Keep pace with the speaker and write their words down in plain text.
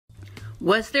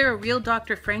Was there a real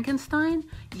Dr. Frankenstein?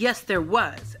 Yes, there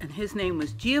was, and his name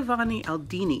was Giovanni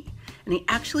Aldini, and he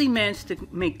actually managed to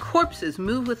make corpses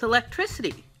move with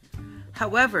electricity.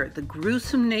 However, the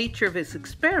gruesome nature of his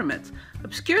experiments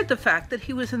obscured the fact that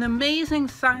he was an amazing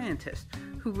scientist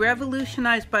who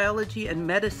revolutionized biology and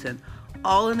medicine,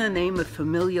 all in the name of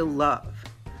familial love.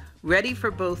 Ready for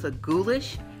both a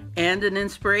ghoulish and an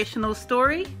inspirational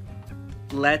story?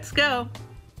 Let's go!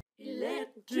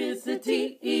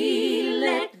 Electricity,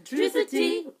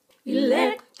 electricity,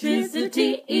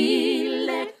 electricity,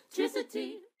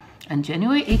 electricity. On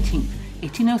January 18,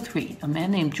 1803, a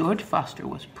man named George Foster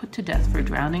was put to death for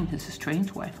drowning his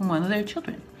estranged wife and one of their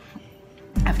children.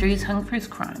 After he was hung for his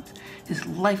crimes, his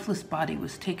lifeless body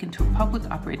was taken to a public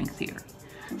operating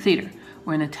theater,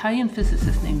 where an Italian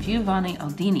physicist named Giovanni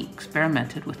Aldini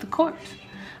experimented with the corpse.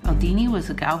 Aldini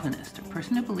was a galvanist, a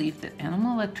person who believed that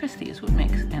animal electricity is what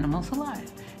makes animals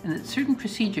alive, and that certain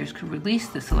procedures could release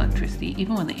this electricity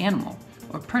even when the animal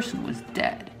or person was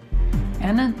dead.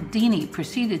 Aldini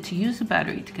proceeded to use a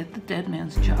battery to get the dead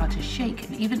man's jaw to shake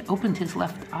and even opened his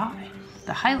left eye.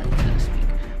 The highlight, so to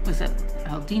speak, was that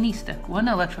Aldini stuck one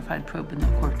electrified probe in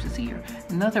the corpse's ear,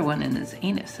 another one in his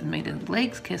anus, and made his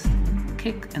legs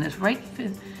kick and his right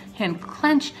hand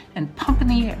clench and pump in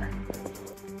the air.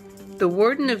 The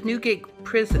warden of Newgate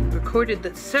Prison recorded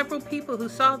that several people who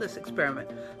saw this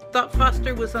experiment thought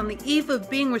Foster was on the eve of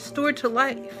being restored to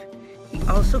life. He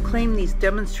also claimed these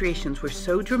demonstrations were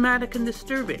so dramatic and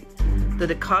disturbing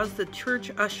that it caused the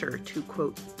church usher to,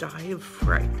 quote, die of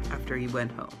fright after he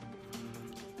went home.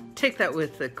 Take that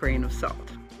with a grain of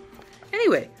salt.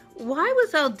 Anyway, why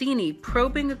was Aldini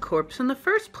probing a corpse in the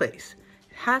first place?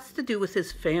 It has to do with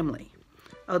his family.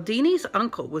 Aldini's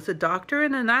uncle was a doctor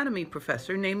and anatomy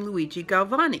professor named Luigi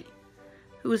Galvani,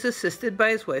 who was assisted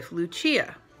by his wife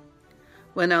Lucia.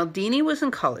 When Aldini was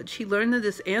in college, he learned that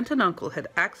his aunt and uncle had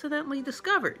accidentally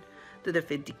discovered that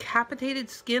if a decapitated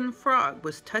skin frog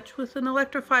was touched with an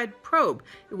electrified probe,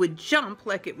 it would jump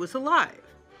like it was alive.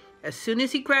 As soon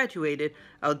as he graduated,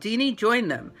 Aldini joined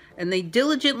them, and they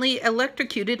diligently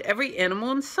electrocuted every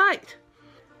animal in sight.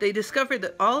 They discovered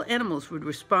that all animals would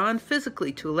respond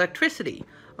physically to electricity,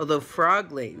 although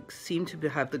frog legs seemed to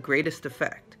have the greatest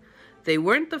effect. They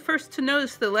weren't the first to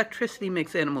notice that electricity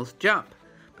makes animals jump,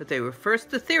 but they were first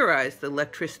to theorize that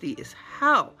electricity is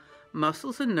how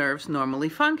muscles and nerves normally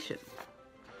function.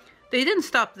 They didn't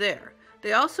stop there.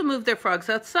 They also moved their frogs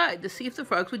outside to see if the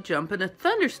frogs would jump in a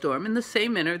thunderstorm in the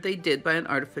same manner they did by an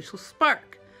artificial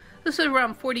spark. This was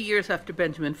around 40 years after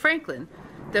Benjamin Franklin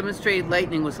demonstrated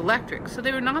lightning was electric, so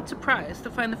they were not surprised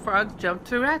to find the frogs jump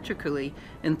theatrically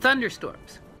in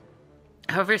thunderstorms.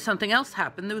 However, something else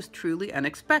happened that was truly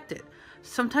unexpected.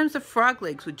 Sometimes the frog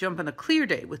legs would jump on a clear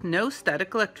day with no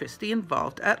static electricity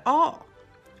involved at all.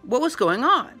 What was going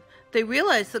on? They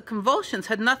realized that convulsions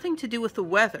had nothing to do with the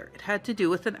weather. It had to do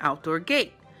with an outdoor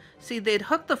gate. See, they'd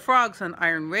hooked the frogs on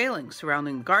iron railings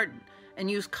surrounding the garden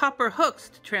and used copper hooks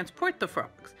to transport the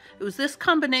frogs. It was this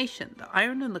combination, the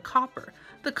iron and the copper,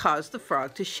 that caused the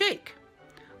frog to shake.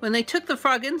 When they took the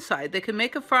frog inside, they could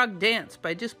make a frog dance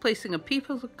by just placing a piece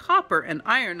of copper and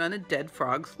iron on a dead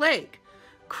frog's leg.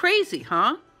 Crazy,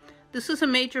 huh? This is a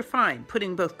major find.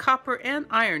 Putting both copper and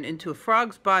iron into a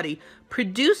frog's body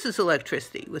produces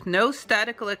electricity with no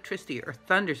static electricity or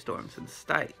thunderstorms in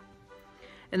sight.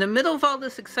 In the middle of all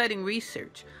this exciting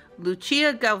research,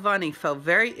 Lucia Galvani fell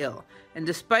very ill, and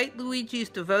despite Luigi's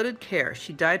devoted care,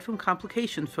 she died from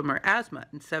complications from her asthma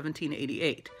in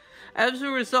 1788. As a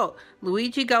result,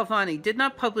 Luigi Galvani did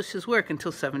not publish his work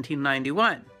until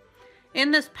 1791.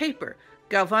 In this paper,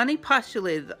 Galvani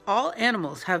postulated that all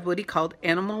animals have what he called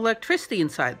animal electricity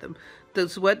inside them.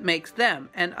 That's what makes them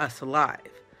and us alive.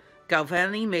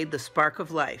 Galvani made the spark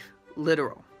of life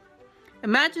literal.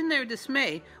 Imagine their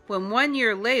dismay when 1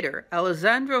 year later,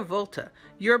 Alessandro Volta,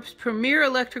 Europe's premier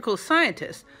electrical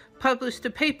scientist, published a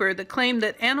paper that claimed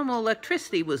that animal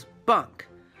electricity was bunk.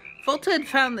 Volta had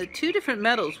found that two different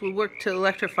metals would work to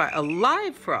electrify a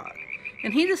live frog,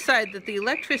 and he decided that the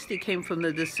electricity came from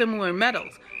the dissimilar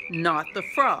metals, not the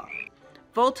frog.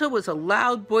 Volta was a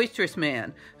loud, boisterous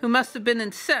man who must have been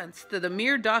incensed that a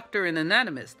mere doctor and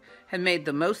anatomist had made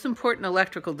the most important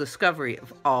electrical discovery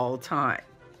of all time.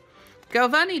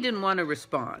 Galvani didn't want to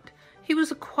respond. He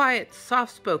was a quiet,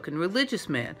 soft-spoken, religious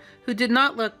man who did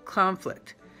not like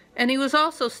conflict, and he was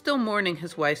also still mourning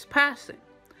his wife's passing.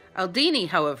 Aldini,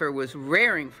 however, was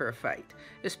raring for a fight,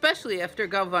 especially after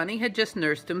Galvani had just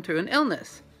nursed him through an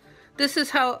illness. This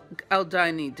is how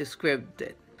Aldini described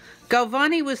it.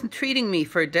 Galvani was treating me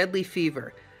for a deadly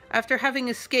fever. After having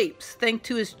escaped, thanks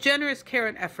to his generous care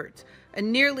and efforts, a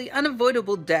nearly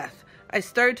unavoidable death, I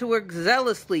started to work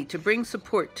zealously to bring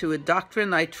support to a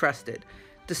doctrine I trusted,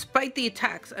 despite the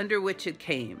attacks under which it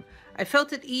came. I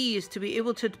felt at ease to be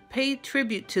able to pay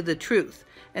tribute to the truth,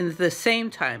 and at the same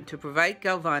time to provide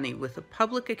Galvani with a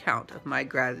public account of my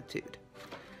gratitude.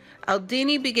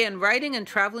 Aldini began writing and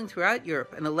traveling throughout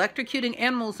Europe and electrocuting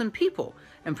animals and people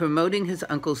and promoting his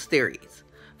uncle's theories.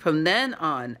 From then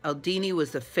on, Aldini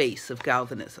was the face of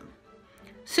galvanism.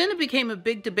 Soon it became a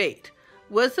big debate.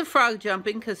 Was the frog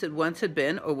jumping because it once had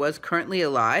been or was currently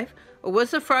alive? Or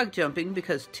was the frog jumping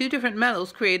because two different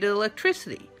metals created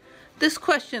electricity? This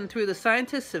question threw the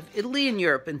scientists of Italy and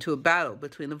Europe into a battle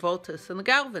between the Voltists and the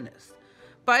Galvanists.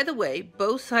 By the way,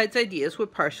 both sides' ideas were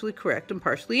partially correct and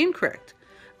partially incorrect.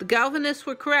 The Galvanists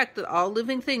were correct that all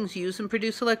living things use and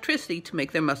produce electricity to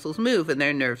make their muscles move and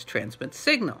their nerves transmit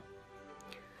signal.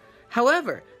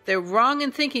 However, they're wrong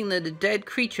in thinking that a dead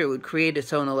creature would create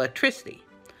its own electricity.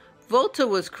 Volta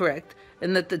was correct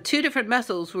in that the two different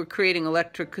metals were creating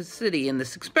electricity in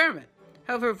this experiment.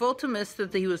 However, Volta missed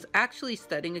that he was actually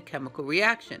studying a chemical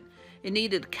reaction. It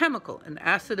needed a chemical, an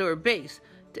acid or a base,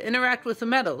 to interact with the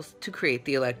metals to create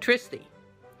the electricity.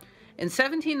 In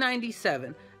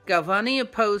 1797, Galvani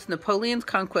opposed Napoleon's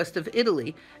conquest of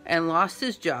Italy and lost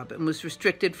his job and was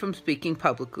restricted from speaking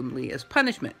publicly as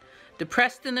punishment.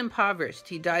 Depressed and impoverished,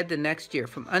 he died the next year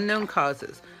from unknown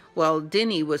causes, while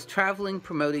Aldini was traveling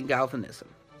promoting galvanism.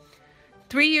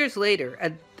 3 years later,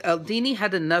 Aldini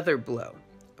had another blow,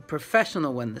 a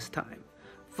professional one this time.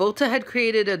 Volta had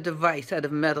created a device out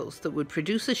of metals that would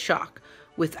produce a shock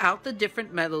without the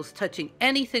different metals touching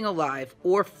anything alive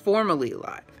or formerly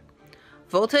alive.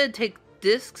 Volta had taken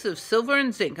discs of silver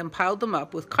and zinc and piled them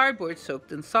up with cardboard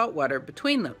soaked in salt water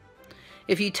between them.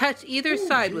 If you touched either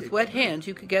side with wet hands,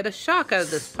 you could get a shock out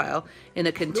of this pile in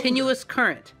a continuous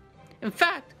current. In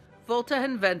fact, Volta had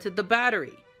invented the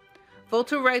battery.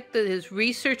 Volta wrote that his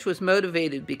research was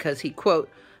motivated because he, quote,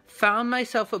 found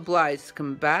myself obliged to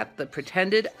combat the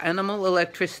pretended animal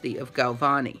electricity of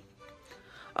Galvani.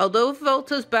 Although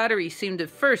Volta's battery seemed at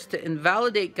first to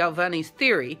invalidate Galvani's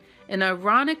theory, an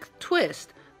ironic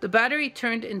twist, the battery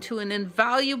turned into an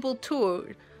invaluable tool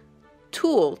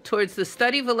towards the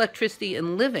study of electricity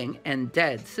in living and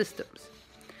dead systems.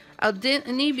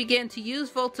 Aldini began to use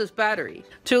Volta's battery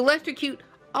to electrocute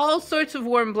all sorts of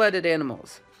warm-blooded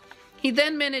animals. He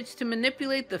then managed to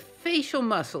manipulate the facial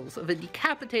muscles of a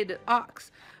decapitated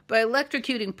ox by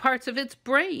electrocuting parts of its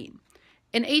brain.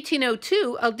 In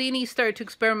 1802, Aldini started to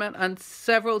experiment on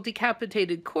several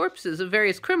decapitated corpses of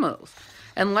various criminals,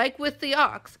 and like with the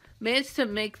ox, managed to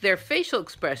make their facial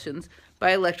expressions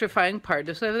by electrifying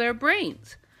parts of their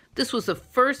brains. This was the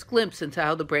first glimpse into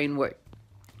how the brain worked.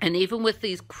 And even with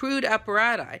these crude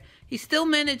apparatus, he still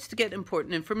managed to get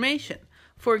important information.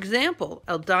 For example,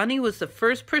 Aldini was the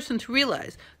first person to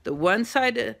realize that one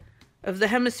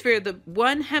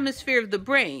hemisphere of the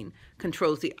brain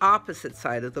controls the opposite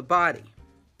side of the body.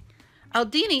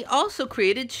 Aldini also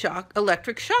created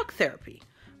electric shock therapy.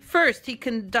 First, he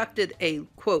conducted a,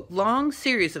 quote, long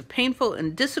series of painful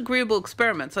and disagreeable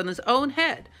experiments on his own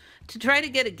head to try to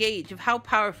get a gauge of how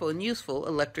powerful and useful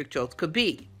electric jolts could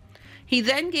be. He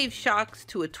then gave shocks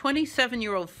to a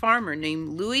 27-year-old farmer named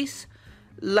Luis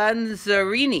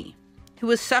Lanzarini, who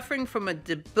was suffering from a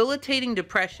debilitating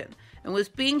depression and was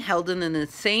being held in an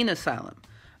insane asylum.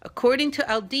 According to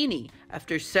Aldini,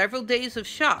 after several days of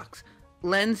shocks,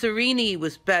 Lanzarini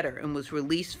was better and was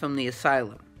released from the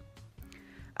asylum.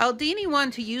 Aldini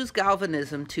wanted to use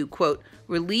galvanism to, quote,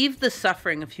 relieve the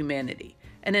suffering of humanity,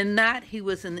 and in that he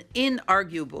was an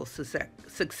inarguable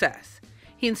success.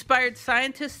 He inspired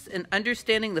scientists in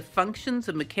understanding the functions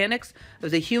and mechanics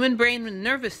of the human brain and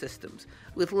nervous systems,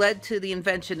 which led to the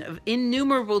invention of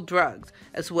innumerable drugs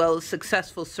as well as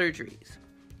successful surgeries.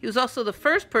 He was also the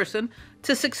first person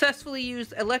to successfully use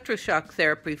electroshock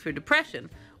therapy for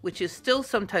depression, which is still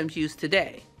sometimes used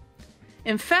today.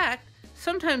 In fact,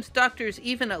 sometimes doctors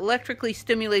even electrically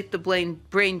stimulate the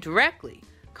brain directly,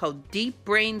 called deep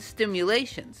brain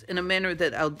stimulations, in a manner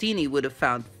that Aldini would have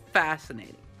found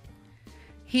fascinating.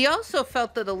 He also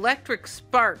felt that electric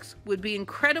sparks would be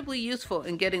incredibly useful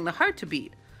in getting the heart to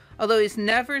beat, although he's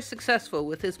never successful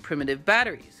with his primitive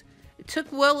batteries. It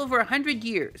took well over 100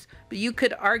 years, but you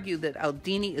could argue that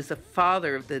Aldini is the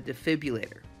father of the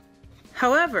defibrillator.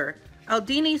 However,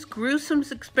 Aldini's gruesome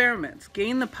experiments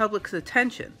gained the public's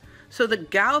attention, so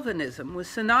that galvanism was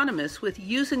synonymous with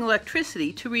using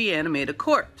electricity to reanimate a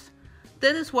corpse.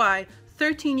 That is why,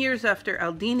 13 years after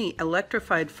Aldini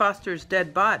electrified Foster's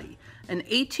dead body, an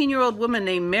 18-year-old woman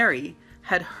named Mary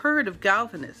had heard of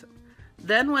galvanism.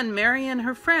 Then when Mary and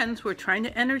her friends were trying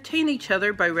to entertain each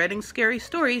other by writing scary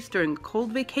stories during a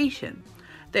cold vacation,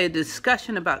 They had a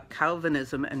discussion about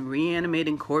Calvinism and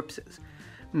reanimating corpses.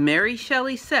 Mary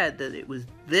Shelley said that it was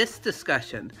this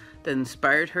discussion that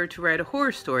inspired her to write a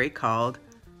horror story called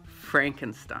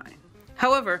Frankenstein.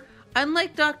 However,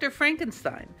 unlike Dr.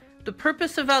 Frankenstein, the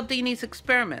purpose of Aldini's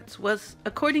experiments was,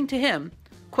 according to him,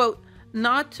 quote,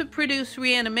 not to produce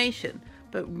reanimation,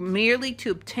 but merely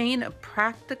to obtain a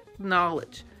practical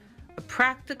knowledge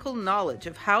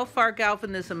of how far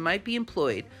galvanism might be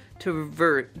employed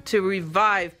to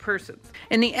revive persons.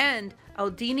 In the end,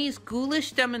 Aldini's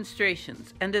ghoulish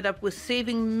demonstrations ended up with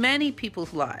saving many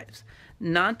people's lives,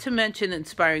 not to mention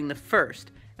inspiring the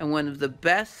first and one of the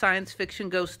best science fiction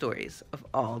ghost stories of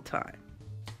all time.